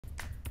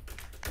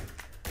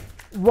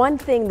One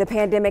thing the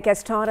pandemic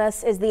has taught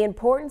us is the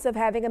importance of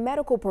having a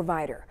medical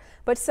provider.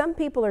 But some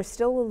people are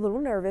still a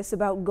little nervous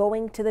about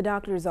going to the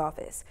doctor's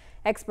office.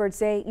 Experts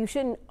say you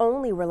shouldn't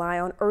only rely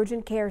on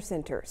urgent care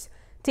centers.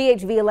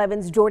 THV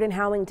 11's Jordan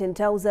Howington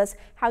tells us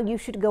how you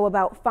should go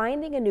about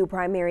finding a new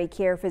primary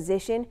care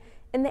physician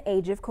in the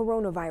age of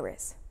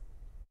coronavirus.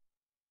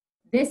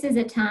 This is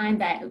a time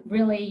that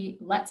really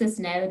lets us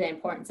know the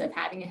importance of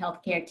having a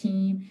healthcare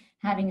team,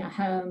 having a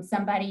home,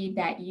 somebody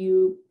that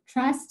you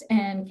trust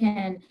and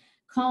can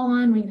call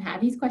on when you have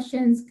these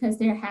questions, because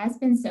there has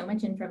been so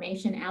much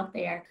information out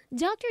there.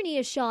 Dr.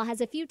 Nia Shaw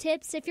has a few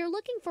tips if you're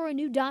looking for a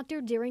new doctor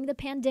during the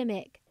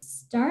pandemic.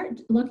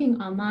 Start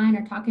looking online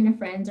or talking to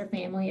friends or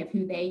family of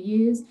who they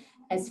use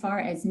as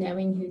far as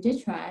knowing who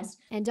to trust.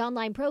 And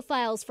online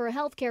profiles for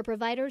healthcare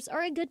providers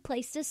are a good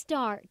place to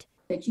start.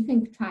 That you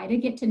can try to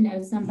get to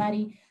know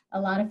somebody. A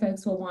lot of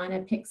folks will want to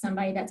pick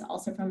somebody that's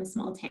also from a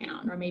small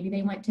town, or maybe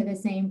they went to the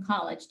same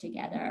college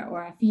together,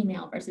 or a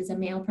female versus a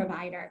male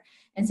provider.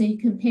 And so you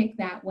can pick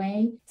that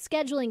way.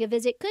 Scheduling a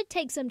visit could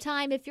take some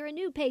time if you're a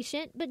new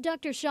patient, but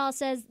Dr. Shaw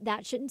says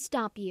that shouldn't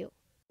stop you.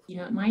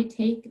 It might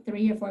take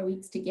 3 or 4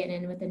 weeks to get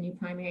in with a new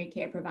primary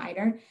care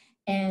provider.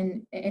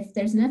 And if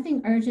there's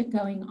nothing urgent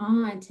going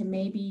on, to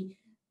maybe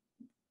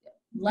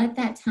let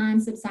that time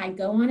subside,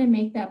 go on and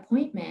make the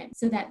appointment,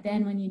 so that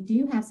then when you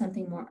do have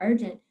something more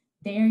urgent,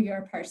 they're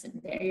your person,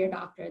 they're your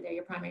doctor, they're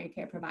your primary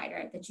care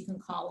provider that you can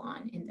call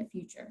on in the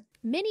future.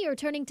 Many are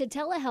turning to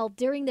telehealth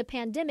during the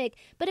pandemic,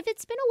 but if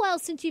it's been a while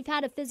since you've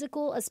had a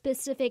physical, a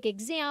specific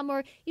exam,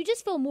 or you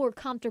just feel more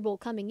comfortable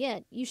coming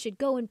in, you should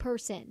go in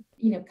person.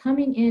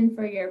 Coming in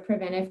for your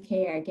preventive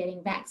care,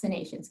 getting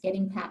vaccinations,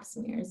 getting pap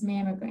smears,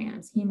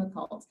 mammograms,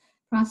 hemocults,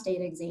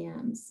 prostate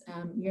exams,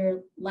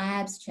 your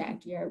labs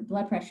checked, your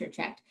blood pressure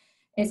checked,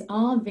 is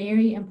all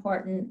very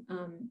important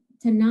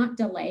to not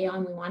delay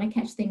on. We want to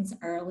catch things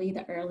early.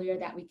 The earlier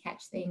that we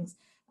catch things,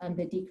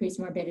 the decreased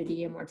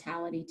morbidity and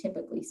mortality,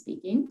 typically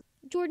speaking.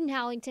 Jordan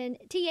Howington,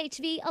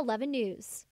 THV 11 News.